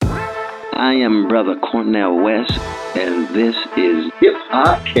I am Brother Cornel West, and this is Hip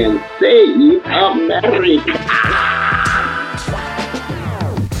Hop Can Save America.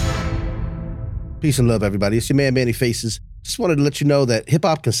 Peace and love, everybody. It's your man, Manny Faces. Just wanted to let you know that Hip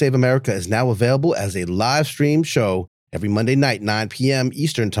Hop Can Save America is now available as a live stream show every Monday night, 9 p.m.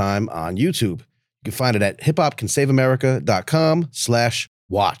 Eastern Time on YouTube. You can find it at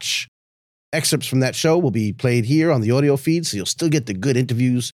hiphopcansaveamerica.com/watch. Excerpts from that show will be played here on the audio feed, so you'll still get the good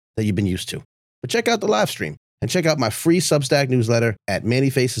interviews that you've been used to. But check out the live stream and check out my free Substack newsletter at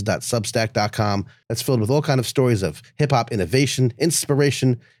mannyfaces.substack.com. That's filled with all kinds of stories of hip-hop innovation,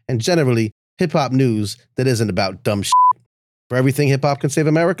 inspiration, and generally hip-hop news that isn't about dumb shit. For everything Hip Hop Can Save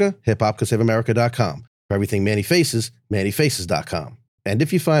America, hiphopcansaveamerica.com. For everything Manny Faces, mannyfaces.com. And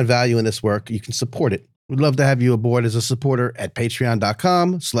if you find value in this work, you can support it. We'd love to have you aboard as a supporter at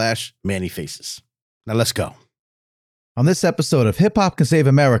patreon.com/mannyfaces. Now let's go. On this episode of Hip Hop Can Save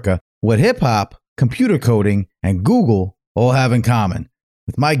America, what hip-hop, computer coding, and Google all have in common,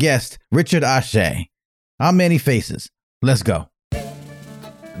 with my guest, Richard Ashe. I'm Manny Faces. Let's go.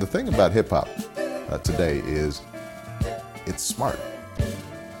 The thing about hip-hop today is it's smart.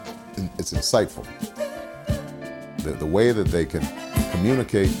 It's insightful. The way that they can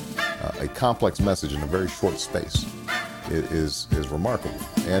communicate a complex message in a very short space is remarkable.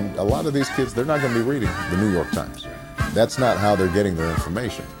 And a lot of these kids, they're not going to be reading the New York Times. That's not how they're getting their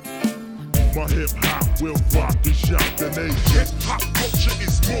information. My hip-hop will rock and shock the nation. Hip-hop culture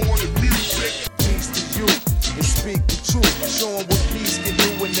is more than music. Peace to you and speak the truth. Show 'em what peace can do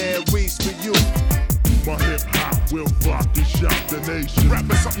when there reach for you. My hip-hop will rock and shock the nation. Rap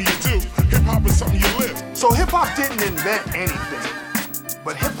is something you do. Hip-hop is something you live. So hip-hop didn't invent anything,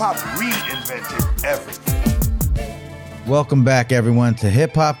 but hip-hop reinvented everything. Welcome back, everyone, to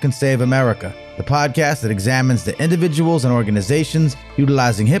Hip Hop Can Save America, the podcast that examines the individuals and organizations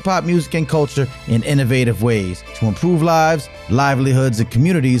utilizing hip-hop music and culture in innovative ways to improve lives, livelihoods, and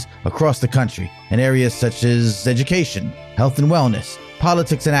communities across the country in areas such as education, health and wellness,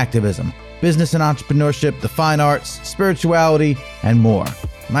 politics and activism, business and entrepreneurship, the fine arts, spirituality, and more.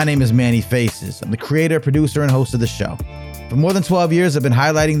 My name is Manny Faces. I'm the creator, producer, and host of the show. For more than 12 years, I've been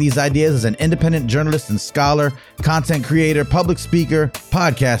highlighting these ideas as an independent journalist and scholar, content creator, public speaker,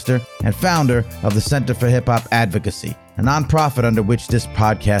 podcaster, and founder of the Center for Hip Hop Advocacy, a nonprofit under which this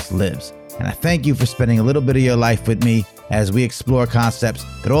podcast lives. And I thank you for spending a little bit of your life with me as we explore concepts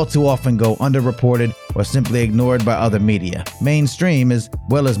that all too often go underreported or simply ignored by other media, mainstream as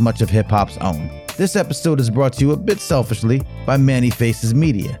well as much of hip-hop's own. This episode is brought to you a bit selfishly by Manny Faces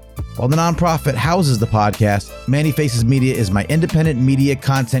Media. While the nonprofit houses the podcast, Manny Faces Media is my independent media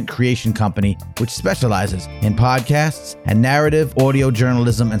content creation company, which specializes in podcasts and narrative, audio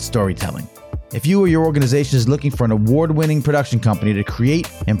journalism, and storytelling. If you or your organization is looking for an award-winning production company to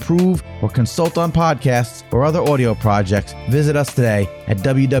create, improve, or consult on podcasts or other audio projects, visit us today at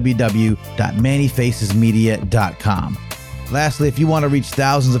www.mannyfacesmedia.com. Lastly, if you want to reach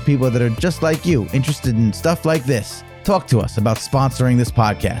thousands of people that are just like you, interested in stuff like this, talk to us about sponsoring this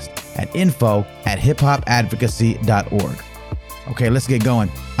podcast at info@hiphopadvocacy.org. Okay, let's get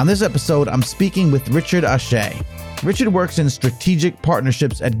going. On this episode, I'm speaking with Richard Ashe. Richard works in strategic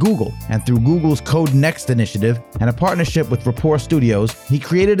partnerships at Google, and through Google's Code Next initiative and a partnership with Rapport Studios, he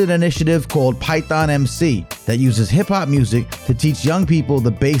created an initiative called Python MC that uses hip-hop music to teach young people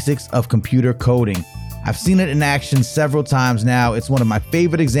the basics of computer coding. I've seen it in action several times now. It's one of my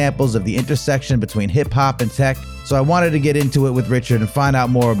favorite examples of the intersection between hip-hop and tech, so I wanted to get into it with Richard and find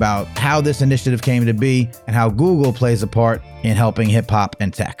out more about how this initiative came to be and how Google plays a part in helping hip-hop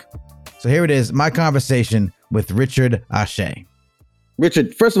and tech. So here it is, my conversation with Richard Ashe.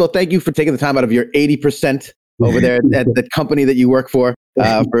 Richard, first of all, thank you for taking the time out of your 80% over there at the company that you work for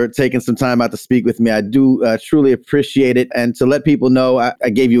taking some time out to speak with me. I do truly appreciate it. And to let people know, I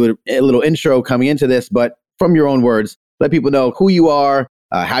gave you a little intro coming into this, but from your own words, let people know who you are,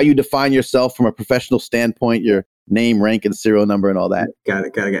 how you define yourself from a professional standpoint, your name, rank, and serial number and all that. Got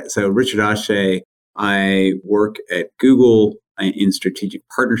it. So Richard Ashe, I work at Google in strategic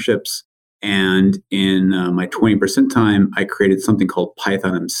partnerships. And in my 20% time, I created something called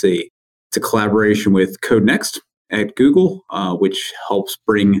Python MC. It's a collaboration with Code Next at Google, which helps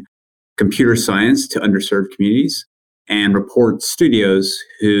bring computer science to underserved communities, and Rapport Studios,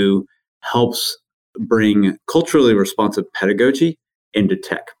 who helps bring culturally responsive pedagogy into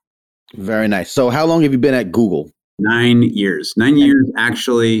tech. Very nice. So how long have you been at Google? 9 years. 9 years,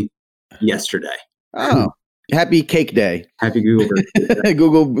 actually, yesterday. Oh. Happy Cake Day. Happy Google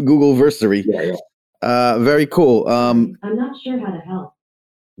Googleversary. Yeah. Very cool. I'm not sure how to help.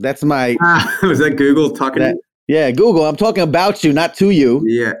 That's my... Was that Google talking to you? Yeah, Google. I'm talking about you, not to you.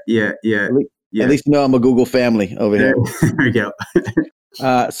 Yeah. At least you know I'm a Google family over here. There you go.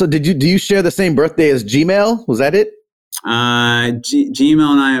 So do you share the same birthday as Gmail? Was that it?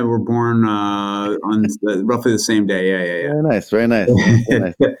 Gmail and I were born on roughly the same day. Yeah. Very nice. Very nice. Very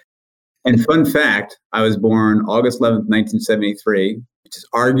nice. And fun fact, I was born August 11th, 1973, which is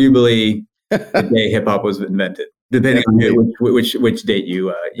arguably the day hip hop was invented, depending on which date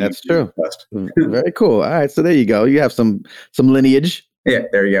you. That's true. Very cool. All right, so there you go. You have some lineage. Yeah,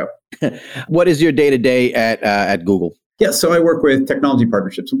 there you go. What is your day to day at Google? Yeah, so I work with technology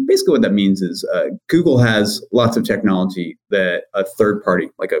partnerships. Basically, what that means is Google has lots of technology that a third party,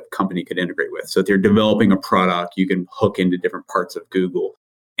 like a company, could integrate with. So if you're developing a product, you can hook into different parts of Google.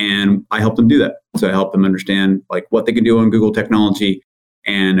 And I help them do that. So I help them understand like what they can do on Google technology,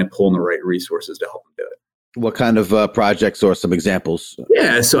 and I pull in the right resources to help them do it. What kind of projects or some examples?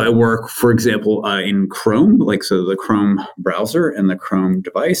 Yeah, so I work, for example, in Chrome, so the Chrome browser and the Chrome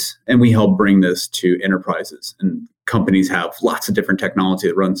device, and we help bring this to enterprises. And companies have lots of different technology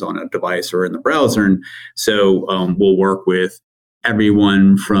that runs on a device or in the browser, and so we'll work with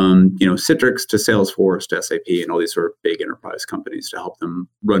everyone from Citrix to Salesforce to SAP and all these sort of big enterprise companies to help them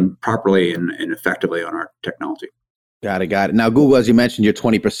run properly and effectively on our technology. Got it. Now, Google, as you mentioned, you're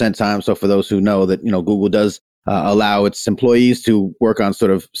 20% time. So for those who know that, Google does allow its employees to work on sort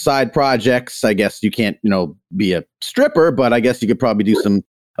of side projects. I guess you can't, be a stripper, but I guess you could probably do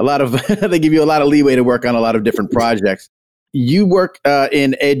they give you a lot of leeway to work on a lot of different projects. You work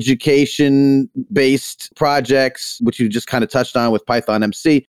in education-based projects, which you just kind of touched on with Python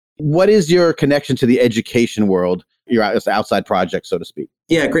MC. What is your connection to the education world, your outside project, so to speak?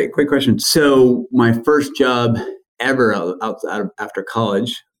 Yeah, great question. So my first job ever after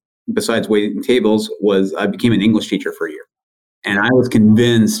college, besides waiting tables, was I became an English teacher for a year. And I was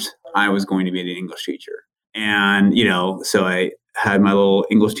convinced I was going to be an English teacher. And, so I had my little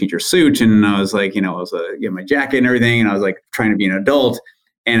English teacher suit, and I was like, I was my jacket and everything, and I was like trying to be an adult,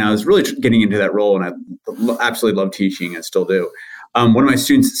 and I was really getting into that role, and I absolutely love teaching and still do. One of my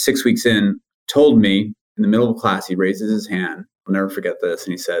students 6 weeks in told me in the middle of class, he raises his hand, I'll never forget this,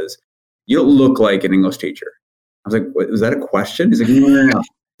 and he says, "You don't look like an English teacher." I was like, "Was that a question?" He's like, "No.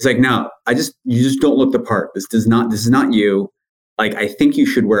 He's like, "No, you just don't look the part. This is not you. Like, I think you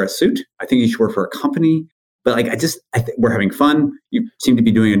should wear a suit. I think you should work for a company. But like, I think we're having fun. You seem to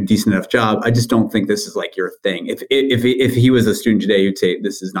be doing a decent enough job. I just don't think this is like your thing." If he was a student today, he'd say,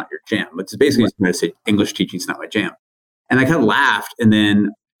 "This is not your jam." But it's basically trying to say English teaching is not my jam. And I kind of laughed, and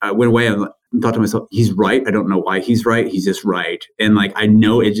then I went away and thought to myself, he's right. I don't know why he's right. He's just right. And like, I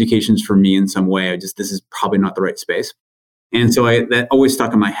know education's for me in some way. This is probably not the right space. And so that always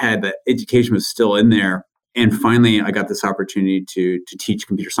stuck in my head that education was still in there. And finally, I got this opportunity to teach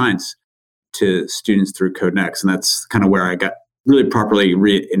computer science to students through CodeNext. And that's kind of where I got really properly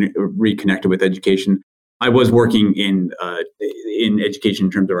reconnected with education. I was working in education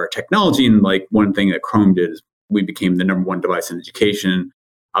in terms of our technology. And like one thing that Chrome did is we became the number one device in education.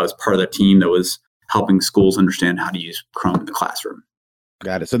 I was part of the team that was helping schools understand how to use Chrome in the classroom.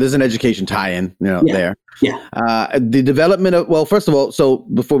 Got it. So there's an education tie-in, there. Yeah. The development of, first of all, so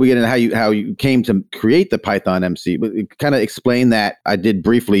before we get into how you came to create the Python MC, kind of explain that. I did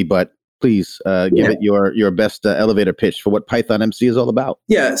briefly, but please give it your best elevator pitch for what Python MC is all about.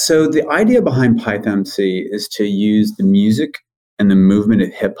 Yeah. So the idea behind Python MC is to use the music and the movement of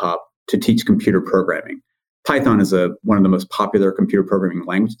hip hop to teach computer programming. Python is one of the most popular computer programming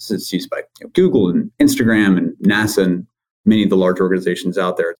languages. It's used by Google and Instagram and NASA and many of the large organizations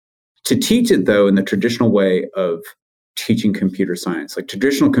out there. To teach it, though, in the traditional way of teaching computer science, like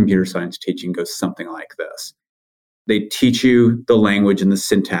traditional computer science teaching goes something like this. They teach you the language and the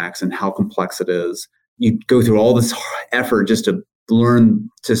syntax and how complex it is. You go through all this effort just to learn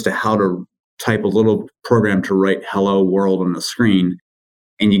how to type a little program to write hello world on the screen.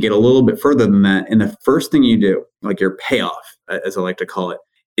 And you get a little bit further than that. And the first thing you do, like your payoff, as I like to call it,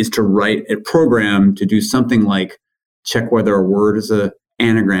 is to write a program to do something like check whether a word is an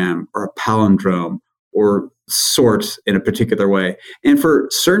anagram or a palindrome or sort in a particular way. And for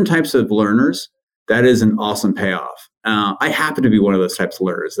certain types of learners, that is an awesome payoff. I happen to be one of those types of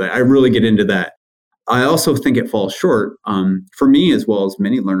learners that I really get into that. I also think it falls short for me as well as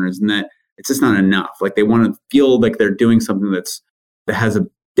many learners in that it's just not enough. Like they want to feel like they're doing something that has a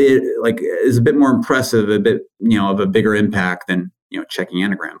bit is a bit more impressive, a bit of a bigger impact than checking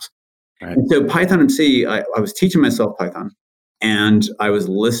anagrams. Right. And so Python MC, I was teaching myself Python, and I was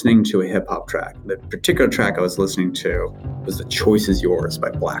listening to a hip hop track. The particular track I was listening to was "The Choice Is Yours"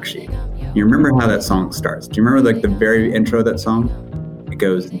 by Black Sheep. You remember how that song starts? Do you remember like the very intro of that song? It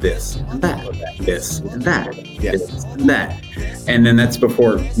goes this and that, this and that, Yes. this and that. And then that's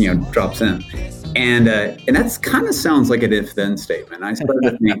before, drops in. And that's kind of sounds like an if-then statement. I started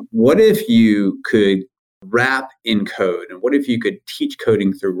to think, what if you could rap in code? And what if you could teach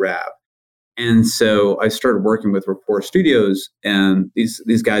coding through rap? And so I started working with Rapport Studios, and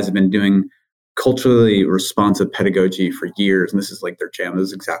these guys have been doing culturally responsive pedagogy for years. And this is like their jam. This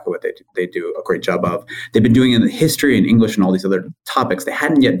is exactly what they do a great job of. They've been doing it in history and English and all these other topics. They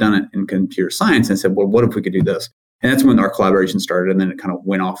hadn't yet done it in computer science. And I said, well, what if we could do this? And that's when our collaboration started. And then it kind of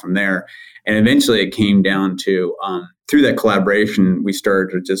went off from there. And eventually it came down to, through that collaboration, we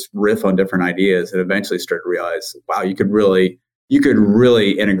started to just riff on different ideas and eventually started to realize, wow, you could really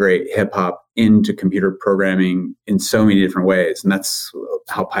integrate hip hop into computer programming in so many different ways. And that's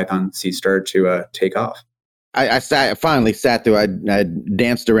how Python C started to take off. I finally sat through, I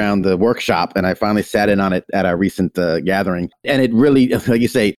danced around the workshop and I finally sat in on it at our recent gathering. And it really, like you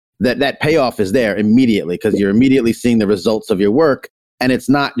say, that payoff is there immediately because you're immediately seeing the results of your work. And it's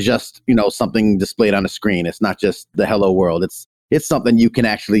not just, something displayed on a screen. It's not just the hello world. It's something you can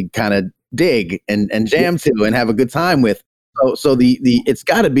actually kind of dig and jam to and have a good time with. So it's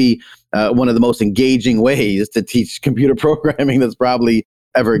got to be one of the most engaging ways to teach computer programming that's probably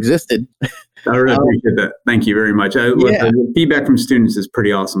ever existed. I really appreciate that. Thank you very much. The feedback from students is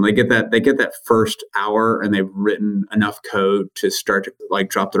pretty awesome. They get that first hour and they've written enough code to start to like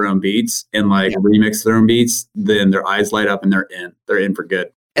drop their own beats and remix their own beats. Then their eyes light up and they're in for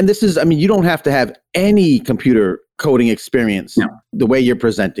good. And this is, you don't have to have any computer coding experience the way you're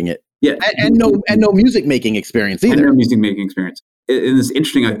presenting it. Yeah, and no music making experience either. And no music making experience. And it's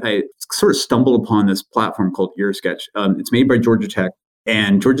interesting. I sort of stumbled upon this platform called EarSketch. It's made by Georgia Tech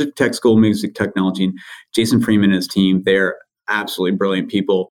and Georgia Tech School of Music Technology. And Jason Freeman and his team, they're absolutely brilliant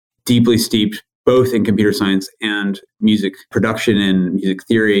people, deeply steeped both in computer science and music production and music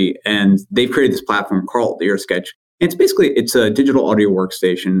theory. And they've created this platform called the EarSketch. And it's a digital audio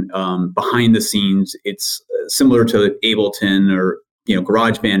workstation behind the scenes. It's similar to Ableton or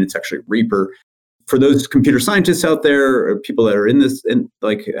GarageBand. It's actually Reaper. For those computer scientists out there or people that are in this and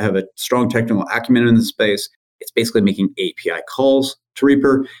have a strong technical acumen in this space, it's basically making API calls to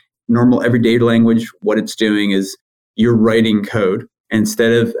Reaper. Normal everyday language, what it's doing is you're writing code.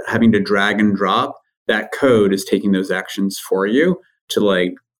 Instead of having to drag and drop, that code is taking those actions for you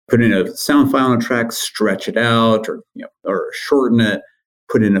to put in a sound file on a track, stretch it out or shorten it,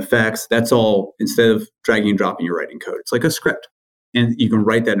 put in effects. That's all. Instead of dragging and dropping, you're writing code. It's like a script. And you can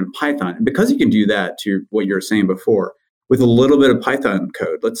write that in Python. And because you can do that, to what you were saying before, with a little bit of Python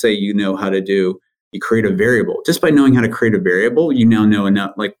code, let's say you you create a variable. Just by knowing how to create a variable, you now know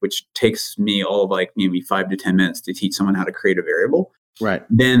enough, which takes me all of maybe 5 to 10 minutes to teach someone how to create a variable. Right.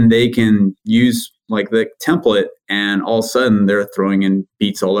 Then they can use the template and all of a sudden they're throwing in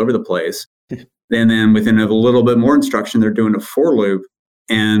beats all over the place. And then within a little bit more instruction, they're doing a for loop.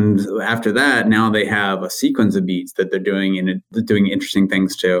 And after that, now they have a sequence of beats that they're doing and they're doing interesting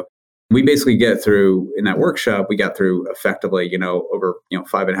things too. We basically get through in that workshop, we got through effectively, over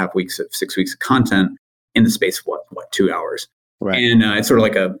 5.5 weeks, 6 weeks of content in the space of what 2 hours. Right. And it's sort of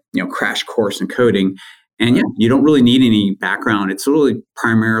like a crash course in coding. And you don't really need any background. It's really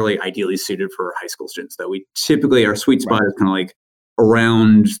primarily ideally suited for high school students, though. We typically, our sweet spot is kind of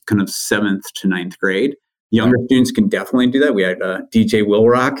around kind of 7th to 9th grade. Younger students can definitely do that. We had DJ Will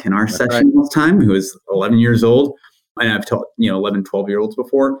Rock in our session last time, who is 11 years old. And I've taught 11, 12-year-olds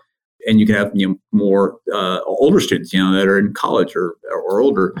before. And you can have more older students, that are in college or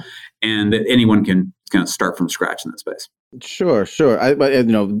older, and that anyone can kind of start from scratch in that space. Sure.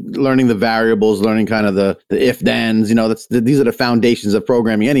 Learning the variables, learning kind of the if-thens, these are the foundations of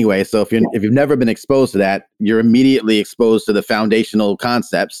programming anyway. So if you've never been exposed to that, you're immediately exposed to the foundational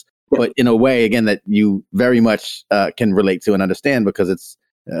concepts, but in a way, again, that you very much can relate to and understand because it's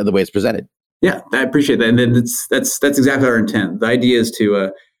the way it's presented. Yeah, I appreciate that. And then that's exactly our intent. The idea is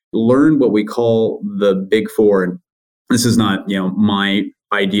to learn what we call the big four. And this is not, my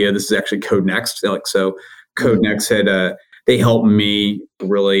idea. This is actually Codenext. So Codenext had, they helped me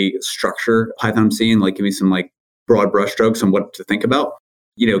really structure Python C and give me some broad brushstrokes on what to think about.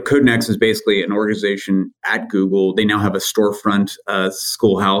 Codenext is basically an organization at Google. They now have a storefront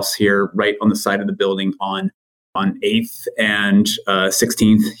schoolhouse here right on the side of the building on 8th and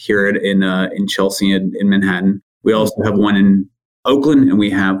 16th here in Chelsea in Manhattan. We also have one in Oakland and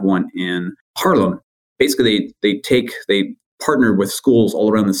we have one in Harlem. Basically, they partner with schools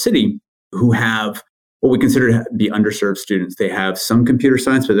all around the city who have what we consider to be underserved students. They have some computer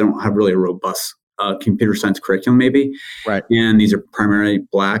science, but they don't have really a robust computer science curriculum maybe. Right. And these are primarily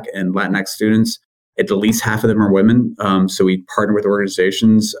Black and Latinx students. At least half of them are women. So we partner with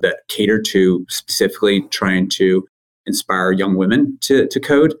organizations that cater to specifically trying to inspire young women to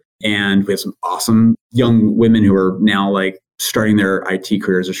code. And we have some awesome young women who are now like starting their IT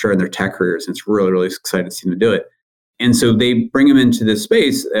careers or starting their tech careers. And it's really, really exciting to see them do it. And so they bring them into this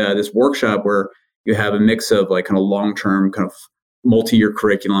space, this workshop where you have a mix of like kind of long-term kind of multi-year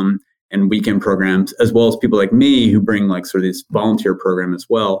curriculum and weekend programs, as well as people like me who bring like sort of this volunteer program as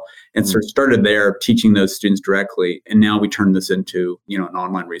well. And sort of started there teaching those students directly. And now we turn this into, an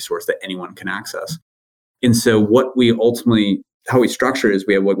online resource that anyone can access. And so what we ultimately, how we structure it is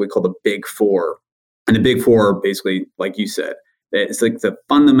we have what we call the Big Four. And the Big Four are basically, like you said, it's like the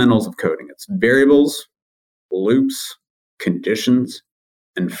fundamentals of coding. It's variables, loops, conditions,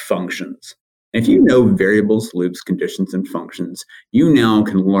 and functions. If you know variables, loops, conditions, and functions, you now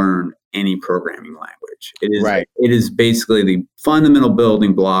can learn any programming language. It is right. It is basically the fundamental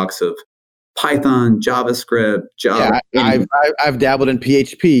building blocks of Python, JavaScript, Java. Yeah, I've dabbled in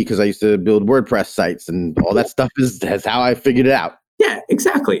PHP because I used to build WordPress sites, and all that stuff is how I figured it out. Yeah,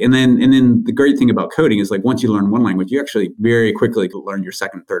 exactly. And then the great thing about coding is like once you learn one language, you actually very quickly learn your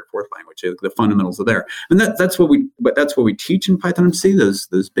second, third, fourth language. The fundamentals are there, and that's what we teach in Python MC,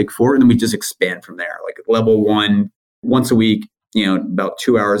 those Big Four, and then we just expand from there. Like level 1, once a week, about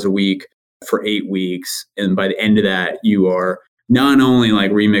 2 hours a week for 8 weeks, and by the end of that, you are not only like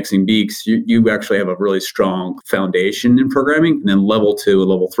remixing beats, you actually have a really strong foundation in programming, and then level 2 and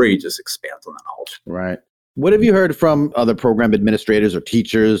level 3 just expands on that knowledge. Right. What have you heard from other program administrators or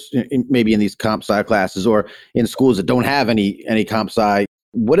teachers, maybe in these comp sci classes or in schools that don't have any comp sci?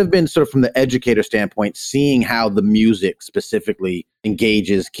 What have been sort of from the educator standpoint, seeing how the music specifically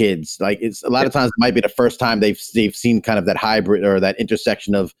engages kids? Like it's a lot of times it might be the first time they've seen kind of that hybrid or that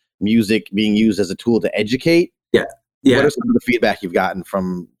intersection of music being used as a tool to educate. Yeah. What are some of the feedback you've gotten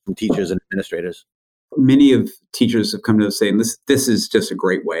from teachers and administrators? Many of teachers have come to us saying this is just a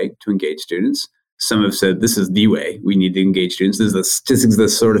great way to engage students. Some have said this is the way we need to engage students. This is the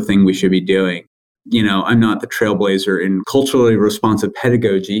sort of thing we should be doing. I'm not the trailblazer in culturally responsive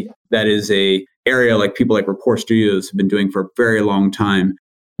pedagogy. That is a area like people like Rapport Studios have been doing for a very long time,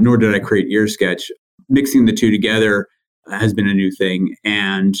 nor did I create EarSketch. Mixing the two together has been a new thing,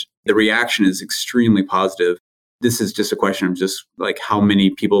 and the reaction is extremely positive. This is just a question of just like how many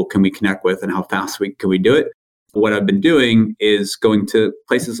people can we connect with and how fast can we do it. What I've been doing is going to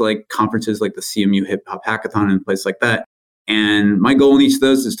places like conferences like the CMU Hip Hop Hackathon and places like that. And my goal in each of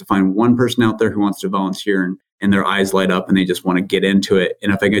those is to find one person out there who wants to volunteer and their eyes light up and they just want to get into it.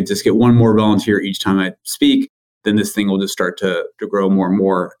 And if I could just get one more volunteer each time I speak, then this thing will just start to grow more and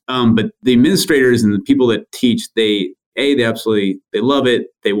more. But the administrators and the people that teach, they love it.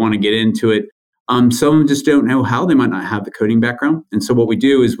 They want to get into it. Some of them just don't know how. They might not have the coding background. And so what we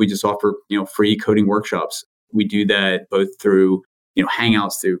do is we just offer, free coding workshops. We do that both through,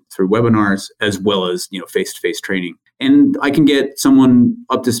 Hangouts, through webinars, as well as, face-to-face training. And I can get someone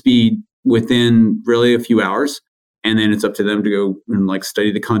up to speed within really a few hours. And then it's up to them to go and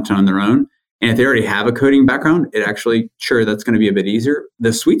study the content on their own. And if they already have a coding background, that's going to be a bit easier.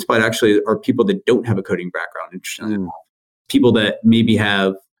 The sweet spot actually are people that don't have a coding background. Interestingly enough. People that maybe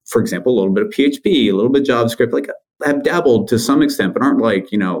have, for example, a little bit of PHP, a little bit of JavaScript, have dabbled to some extent, but aren't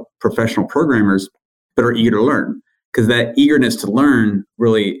professional programmers, but are eager to learn. Because that eagerness to learn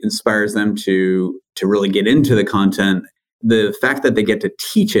really inspires them to really get into the content. The fact that they get to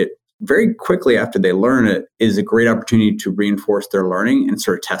teach it very quickly after they learn it is a great opportunity to reinforce their learning and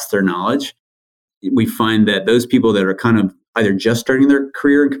sort of test their knowledge. We find that those people that are kind of either just starting their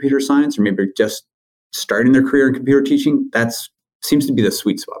career in computer science or maybe just starting their career in computer teaching, that seems to be the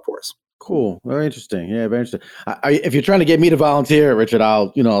sweet spot for us. Cool. Very interesting. Yeah, very interesting. If you're trying to get me to volunteer, Richard,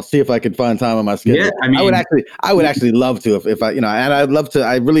 I'll see if I can find time on my schedule. Yeah, I would actually love to if I, and I'd love to.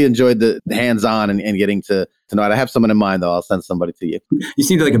 I really enjoyed the hands-on and getting to know it. I have someone in mind though. I'll send somebody to you. You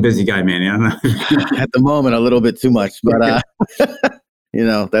seem like a busy guy, man. I don't know. At the moment, a little bit too much, but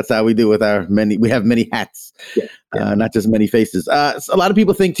that's how we do with our many. We have many hats, not just many faces. So a lot of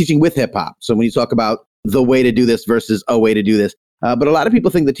people think teaching with hip hop. So when you talk about the way to do this versus a way to do this. But a lot of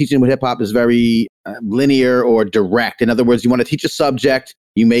people think that teaching with hip hop is very linear or direct. In other words, you want to teach a subject,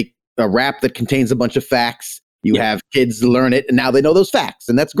 you make a rap that contains a bunch of facts, you have kids learn it, and now they know those facts.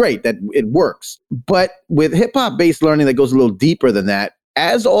 And that's great, that it works. But with hip hop based learning that goes a little deeper than that,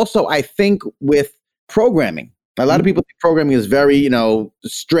 as also I think with programming, a lot of people think programming is very,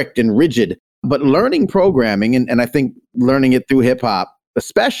 strict and rigid. But learning programming, and I think learning it through hip hop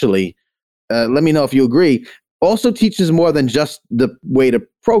especially, let me know if you agree, also teaches more than just the way to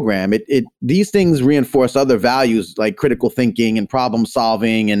program. These things reinforce other values like critical thinking and problem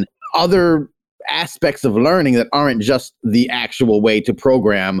solving and other aspects of learning that aren't just the actual way to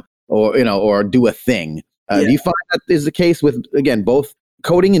program or do a thing. Do you find that is the case with, again, both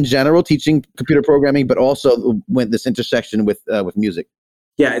coding in general, teaching computer programming, but also with this intersection with music?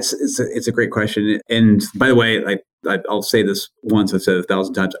 Yeah, it's a great question. And by the way, I'll say this once, I've said it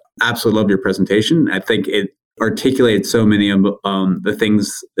 1,000 times. Absolutely love your presentation. I think it articulated so many of the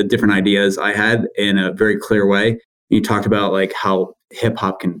things, the different ideas I had in a very clear way. You talked about like how hip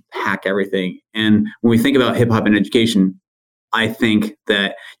hop can hack everything. And when we think about hip hop in education, I think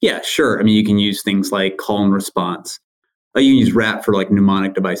that, yeah, sure. I mean, you can use things like call and response. You can use rap for like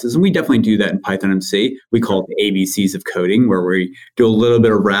mnemonic devices. And we definitely do that in Python MC. We call it the ABCs of coding, where we do a little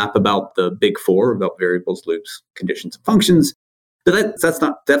bit of rap about the big four, about variables, loops, conditions, and functions. But that's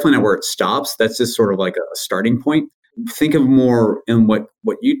definitely not where it stops. That's just sort of like a starting point. Think of more in what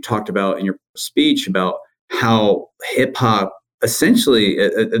you talked about in your speech about how hip hop essentially,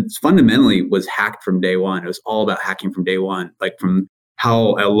 it fundamentally was hacked from day one. It was all about hacking from day one, like from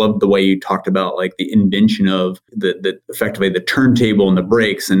how I love the way you talked about like the invention of the effectively the turntable and the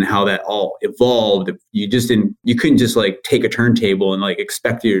brakes and how that all evolved. You couldn't just like take a turntable and like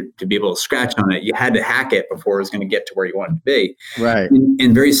expect you to be able to scratch on it. You had to hack it before it was going to get to where you wanted to be. Right.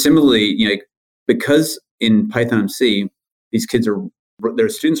 And very similarly, because in Python MC, their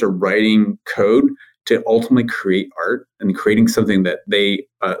students are writing code to ultimately create art and creating something that they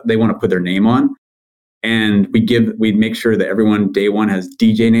want to put their name on. And we make sure that everyone day one has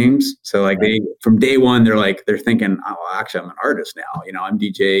DJ names. So like from day one, they're thinking, oh, actually I'm an artist now. I'm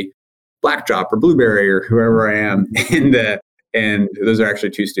DJ Blackdrop or Blueberry or whoever I am. And those are actually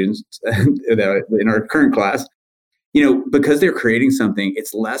two students in our current class. Because they're creating something,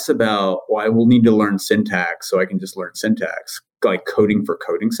 it's less about, I will need to learn syntax, so I can just learn syntax, like coding for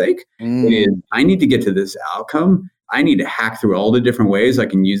coding's sake. It is, I need to get to this outcome. I need to hack through all the different ways I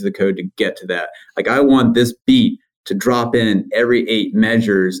can use the code to get to that. Like I want this beat to drop in every 8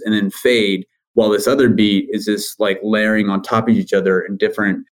 measures and then fade, while this other beat is just like layering on top of each other in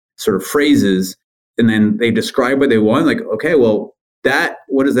different sort of phrases. And then they describe what they want. Like, okay, well,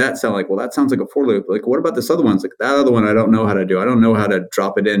 what does that sound like? Well, that sounds like a for loop. Like, what about this other one? It's like that other one I don't know how to do. I don't know how to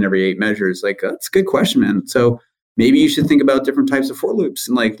drop it in every 8 measures. Like, that's a good question, man. So maybe you should think about different types of for loops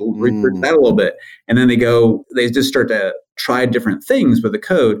and like research that a little bit. And then they just start to try different things with the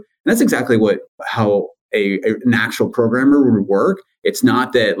code. And that's exactly how an actual programmer would work. It's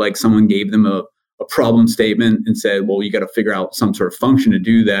not that like someone gave them a problem statement and said, well, you got to figure out some sort of function to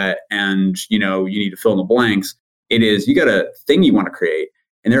do that. And, you need to fill in the blanks. It is, you got a thing you want to create.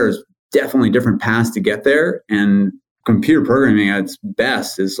 And there's definitely different paths to get there. And computer programming at its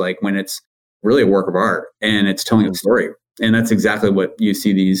best is like when it's really a work of art and it's telling a story. And that's exactly what you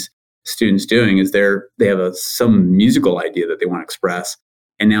see these students doing is they have some musical idea that they want to express.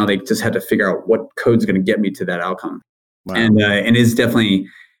 And now they just had to figure out what code's going to get me to that outcome. Wow. And it's definitely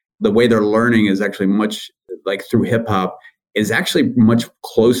the way they're learning is actually much like through hip hop is actually much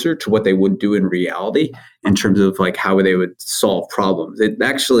closer to what they would do in reality in terms of like how they would solve problems. It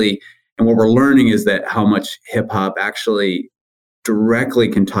actually, and what we're learning is that how much hip hop actually directly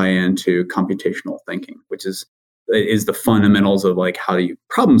can tie into computational thinking, which is the fundamentals of like how do you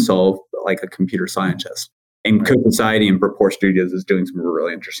problem solve like a computer scientist. And Code Society and Rapport Studios is doing some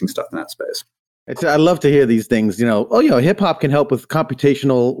really interesting stuff in that space. I love to hear these things. Hip hop can help with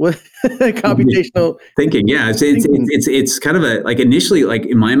computational thinking. Yeah, it's kind of a like initially like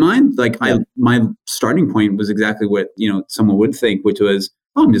in my mind, like my starting point was exactly what someone would think, which was,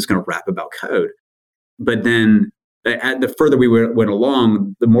 oh, I'm just going to rap about code. But then the further we went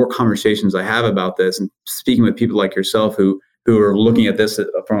along, the more conversations I have about this, and speaking with people like yourself who are looking at this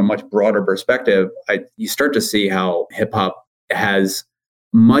from a much broader perspective, you start to see how hip hop has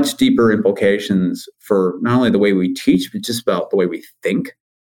much deeper implications for not only the way we teach, but just about the way we think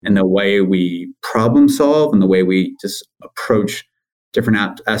and the way we problem solve and the way we just approach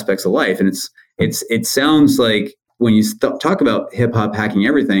different aspects of life. And it sounds like when you talk about hip hop hacking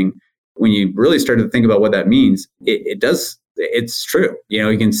everything, when you really start to think about what that means, it's true.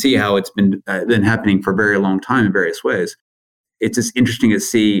 You can see how it's been happening for a very long time in various ways. It's just interesting to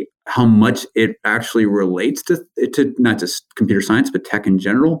see how much it actually relates to not just computer science, but tech in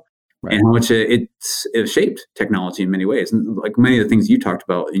general, right. And how much it shaped technology in many ways. And like many of the things you talked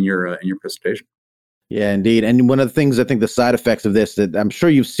about in your presentation. Yeah, indeed. And one of the things I think the side effects of this that I'm sure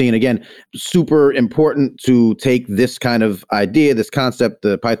you've seen, again, super important to take this kind of idea, this concept,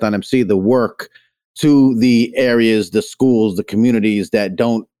 the Python MC, the work to the areas, the schools, the communities that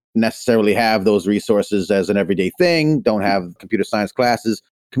don't necessarily have those resources as an everyday thing, don't have computer science classes,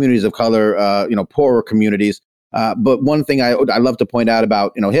 communities of color, poorer communities. But one thing I love to point out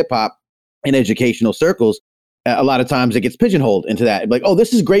about, hip hop in educational circles, a lot of times it gets pigeonholed into that. Like, oh,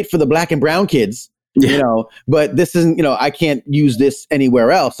 this is great for the black and brown kids, you know, but this isn't, you know, I can't use this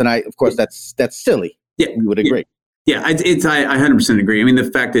anywhere else. And of course, that's silly. Yeah. You would agree. Yeah, I 100% agree. I mean,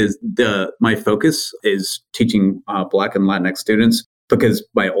 the fact is my focus is teaching Black and Latinx students because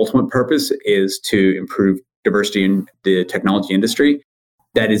my ultimate purpose is to improve diversity in the technology industry.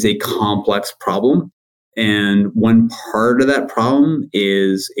 That is a complex problem. And one part of that problem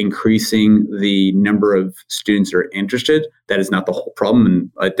is increasing the number of students that are interested. That is not the whole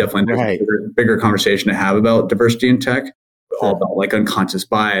problem. And definitely there's a bigger conversation to have about diversity in tech, all about like unconscious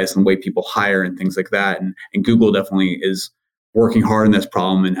bias and the way people hire and things like that. And Google definitely is working hard on this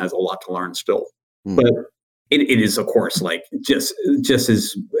problem and has a lot to learn still. But it is, of course, like just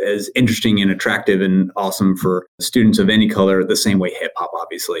as interesting and attractive and awesome for students of any color, the same way hip hop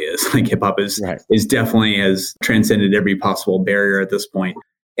obviously is. Like hip hop is definitely has transcended every possible barrier at this point.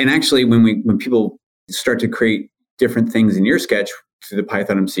 And actually, when people start to create different things in your sketch through the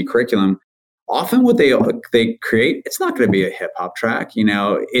Python MC curriculum, often what they create, it's not going to be a hip hop track. You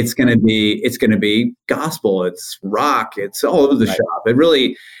know, it's going to be gospel. It's rock. It's all over the shop. It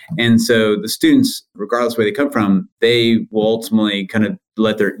really, and so the students, regardless of where they come from, they will ultimately kind of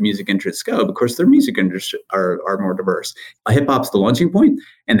let their music interests go. Of course, their music interests are more diverse. Hip hop's the launching point,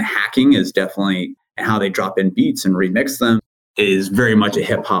 and the hacking is definitely, and how they drop in beats and remix them is very much a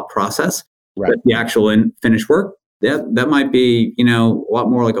hip hop process. But the actual finished work, that might be, you know, a lot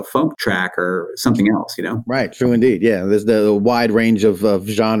more like a funk track or something else, you know? Right. True indeed. Yeah. There's the wide range of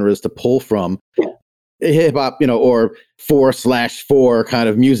genres to pull from. Hip hop, you know, or 4/4 kind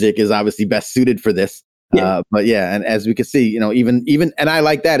of music is obviously best suited for this. But yeah, and as we can see, you know, even, and I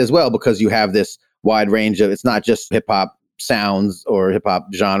like that as well, because you have this wide range of, it's not just hip hop sounds or hip hop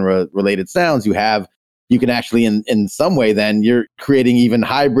genre related sounds. You can actually in some way, then you're creating even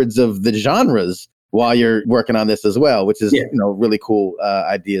hybrids of the genres while you're working on this as well, which is, you know, really cool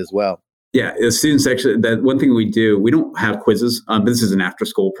idea as well. Yeah, the students actually, that one thing we do, we don't have quizzes. This is an after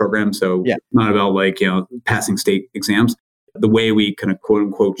school program, so it's not about like, you know, passing state exams. The way we kind of quote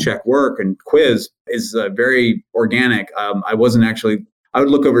unquote check work and quiz is very organic. I would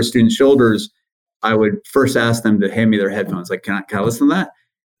look over students' shoulders. I would first ask them to hand me their headphones. Like, can I listen to that?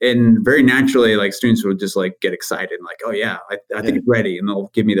 And very naturally, like students would just like get excited and like, oh yeah, I think it's ready. And they'll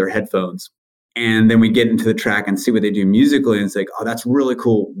give me their headphones. And then we get into the track and see what they do musically. And it's like, oh, that's really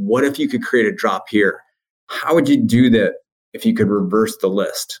cool. What if you could create a drop here? How would you do that if you could reverse the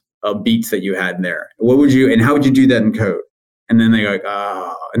list of beats that you had in there? How would you do that in code? And then they go like,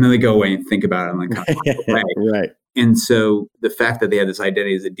 oh, and then they go away and think about it and like, right. And so the fact that they have this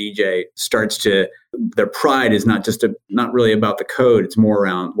identity as a DJ their pride is not really about the code. It's more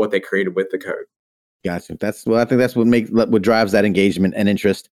around what they created with the code. Gotcha. I think that's what drives that engagement and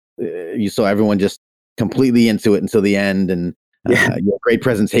interest. You saw everyone just completely into it until the end, and you have great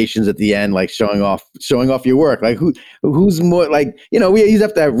presentations at the end, like showing off your work. Like who's more like, you know, we used to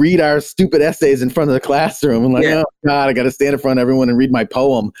have to read our stupid essays in front of the classroom and like, oh God, I got to stand in front of everyone and read my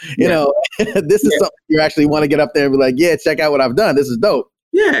poem. You know, this is something you actually want to get up there and be like, yeah, check out what I've done. This is dope.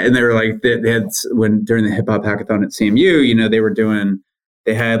 Yeah, and they were like, they had during the hip hop hackathon at CMU, you know, they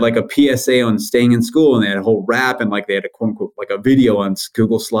had like a PSA on staying in school, and they had a whole rap, and like they had a quote unquote like a video on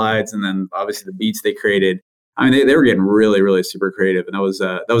Google Slides, and then obviously the beats they created. I mean, they were getting really, really super creative, and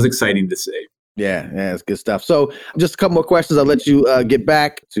that was exciting to see. Yeah, it's good stuff. So just a couple more questions. I'll let you get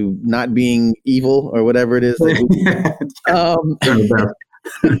back to not being evil or whatever it is.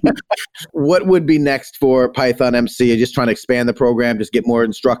 What would be next for Python MC? You're just trying to expand the program, just get more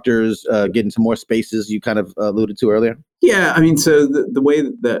instructors, get into more spaces you kind of alluded to earlier? Yeah, I mean, so the way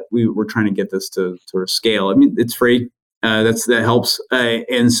that we were trying to get this to sort of scale, I mean, it's free. That helps.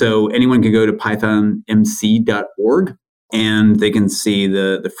 And so anyone can go to pythonmc.org and they can see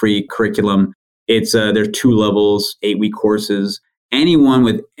the free curriculum. It's there's 2 levels, 8-week courses. Anyone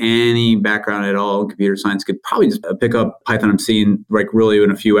with any background at all in computer science could probably just pick up Python MC in like really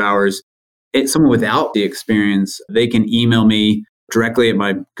in a few hours. Someone without the experience, they can email me directly at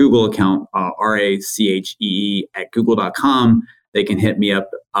my Google account, rachee@google.com. They can hit me up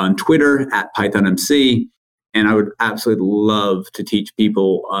on Twitter at PythonMC. And I would absolutely love to teach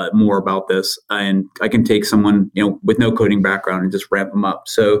people more about this. And I can take someone, you know, with no coding background and just ramp them up.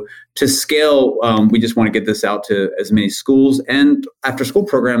 So to scale, we just want to get this out to as many schools and after school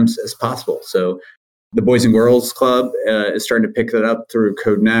programs as possible. So the Boys and Girls Club is starting to pick that up through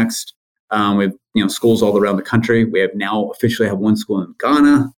Code Next. We have, you know, schools all around the country. We have now officially have one school in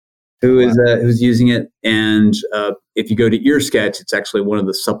Ghana who's using it. And if you go to EarSketch, it's actually one of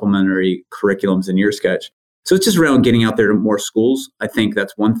the supplementary curriculums in EarSketch. So it's just around getting out there to more schools. I think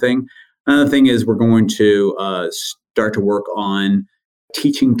that's one thing. Another thing is we're going to start to work on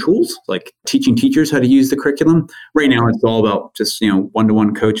teaching tools, like teaching teachers how to use the curriculum. Right now, it's all about just,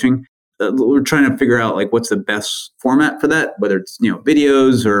 one-to-one coaching. We're trying to figure out like what's the best format for that, whether it's,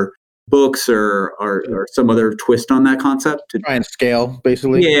 videos or books or some other twist on that concept to try and scale,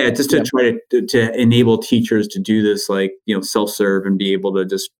 basically. Yeah, just to try to enable teachers to do this, like, self-serve and be able to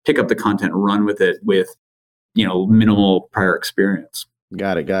just pick up the content and run with it with, minimal prior experience.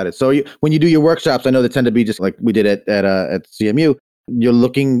 Got it. So when you do your workshops, I know they tend to be just like we did at CMU. You're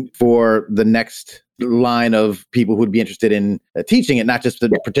looking for the next line of people who'd be interested in teaching it, not just the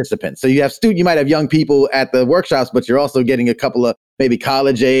participants. So you have you might have young people at the workshops, but you're also getting a couple of maybe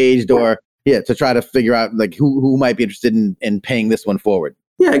college aged to try to figure out like who might be interested in paying this one forward.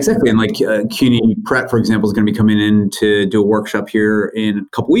 Yeah, exactly. And like CUNY Prep, for example, is going to be coming in to do a workshop here in a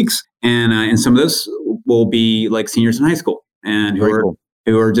couple weeks. And some of those will be like seniors in high school and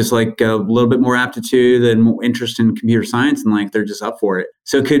who are just like a little bit more aptitude and more interest in computer science, and like they're just up for it.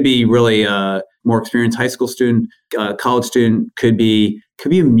 So it could be really more experienced high school student, college student, could be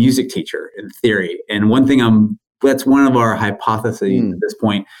a music teacher in theory. And one thing that's one of our hypotheses at this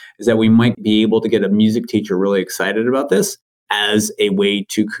point is that we might be able to get a music teacher really excited about this as a way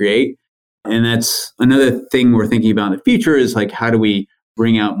to create. And that's another thing we're thinking about in the future is like, how do we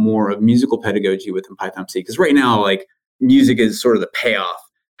bring out more of musical pedagogy within PythonMC? Because right now, like, music is sort of the payoff.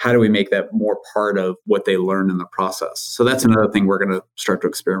 How do we make that more part of what they learn in the process? So that's another thing we're going to start to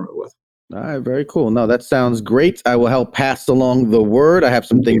experiment with. All right, very cool. No, that sounds great. I will help pass along the word. I have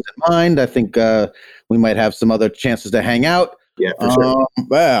some things in mind. I think we might have some other chances to hang out. Yeah, for sure.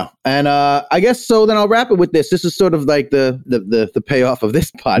 Yeah. And I guess so then I'll wrap it with this. This is sort of like the payoff of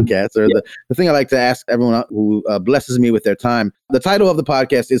this podcast, or the thing I like to ask everyone who blesses me with their time. The title of the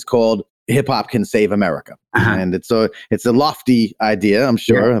podcast is called Hip Hop Can Save America. And it's a lofty idea, I'm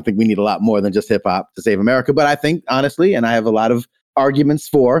sure. I think we need a lot more than just hip hop to save America. But I think, honestly, and I have a lot of arguments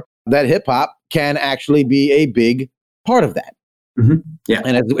for that, hip hop can actually be a big part of that. Mm-hmm. Yeah.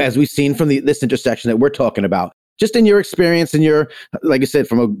 And as we've seen from this intersection that we're talking about, just in your experience and your, like I said,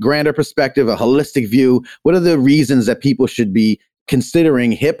 from a grander perspective, a holistic view, what are the reasons that people should be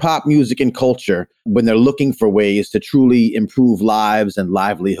considering hip hop music and culture when they're looking for ways to truly improve lives and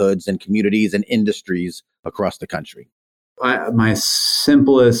livelihoods and communities and industries across the country? My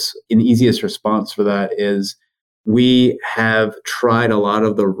simplest and easiest response for that is we have tried a lot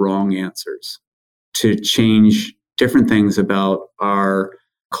of the wrong answers to change different things about our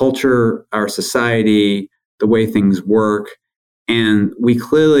culture, our society, the way things work. And we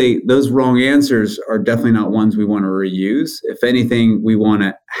clearly, those wrong answers are definitely not ones we want to reuse. If anything, we want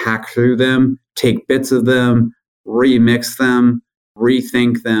to hack through them, take bits of them, remix them,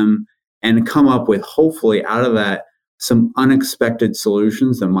 rethink them, and come up with, hopefully, out of that, some unexpected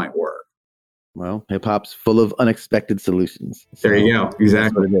solutions that might work. Well, hip hop's full of unexpected solutions. There you go. Exactly.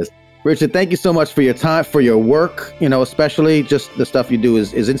 That's what it is. Richard, thank you so much for your time, for your work. Especially just the stuff you do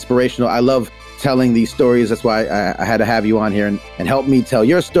is inspirational. I love telling these stories. That's why I had to have you on here and help me tell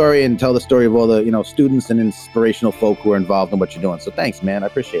your story and tell the story of all the students and inspirational folk who are involved in what you're doing. So thanks, man. I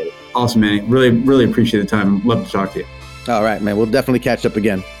appreciate it. Awesome, man. Really, really appreciate the time. Love to talk to you. All right, man. We'll definitely catch up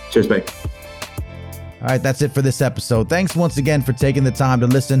again. Cheers, mate. All right, that's it for this episode. Thanks once again for taking the time to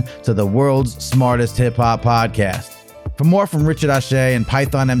listen to the world's smartest hip hop podcast. For more from Richard Ashe and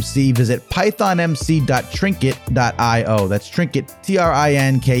PythonMC, visit pythonmc.trinket.io. That's Trinket,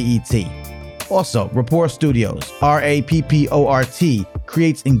 Trinket. Also, Rapport Studios, RAPPORT,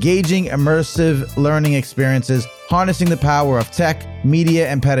 creates engaging, immersive learning experiences, harnessing the power of tech, media,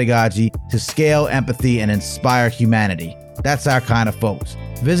 and pedagogy to scale empathy and inspire humanity. That's our kind of folks.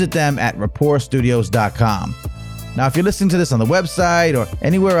 Visit them at rapportstudios.com. Now, if you're listening to this on the website or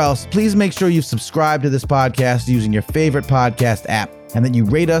anywhere else, please make sure you've subscribed to this podcast using your favorite podcast app, and that you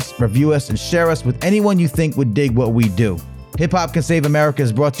rate us, review us, and share us with anyone you think would dig what we do. Hip Hop Can Save America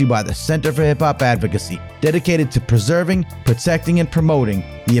is brought to you by the Center for Hip Hop Advocacy, dedicated to preserving, protecting, and promoting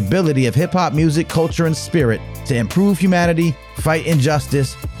the ability of hip hop music, culture, and spirit to improve humanity, fight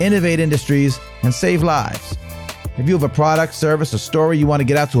injustice, innovate industries, and save lives. If you have a product, service, or story you want to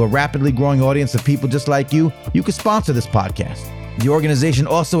get out to a rapidly growing audience of people just like you can sponsor this podcast. The organization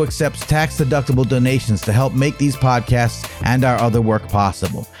also accepts tax-deductible donations to help make these podcasts and our other work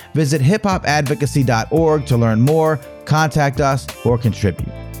possible. Visit hiphopadvocacy.org to learn more, contact us, or contribute.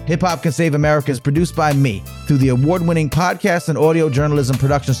 Hip Hop Can Save America is produced by me through the award-winning podcast and audio journalism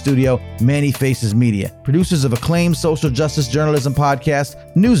production studio, Manny Faces Media, producers of acclaimed social justice journalism podcast,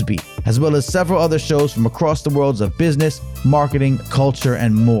 Newsbeat, as well as several other shows from across the worlds of business, marketing, culture,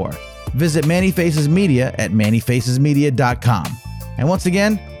 and more. Visit Manny Faces Media at mannyfacesmedia.com. And once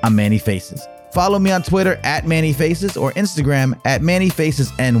again, I'm Manny Faces. Follow me on Twitter at Manny Faces or Instagram at Manny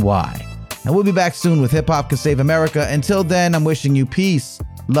Faces NY. And we'll be back soon with Hip Hop Can Save America. Until then, I'm wishing you peace,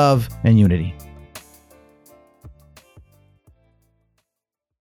 love, and unity.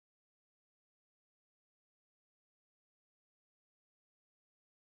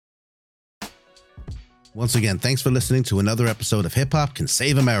 Once again, thanks for listening to another episode of Hip Hop Can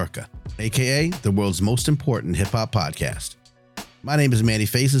Save America, aka the world's most important hip hop podcast. My name is Manny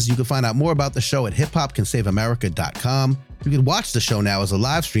Faces. You can find out more about the show at hiphopcansaveamerica.com. You can watch the show now as a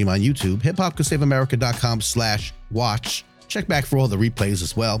live stream on YouTube, hiphopcansaveamerica.com/watch. Check back for all the replays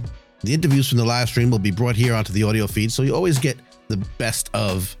as well. The interviews from the live stream will be brought here onto the audio feed, so you always get the best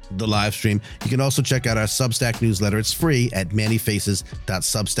of the live stream. You can also check out our Substack newsletter. It's free at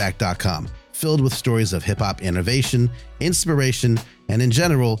mannyfaces.substack.com, filled with stories of hip-hop innovation, inspiration, and in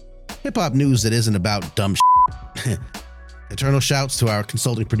general, hip-hop news that isn't about dumb shit. Eternal shouts to our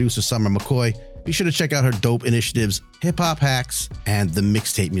consulting producer, Summer McCoy. Be sure to check out her dope initiatives, Hip Hop Hacks, and the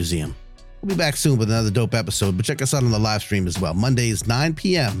Mixtape Museum. We'll be back soon with another dope episode, but check us out on the live stream as well. Mondays, 9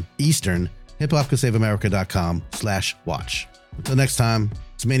 p.m. Eastern, hiphopcansaveamerica.com/watch. Until next time,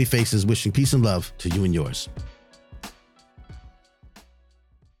 it's Manny Faces wishing peace and love to you and yours.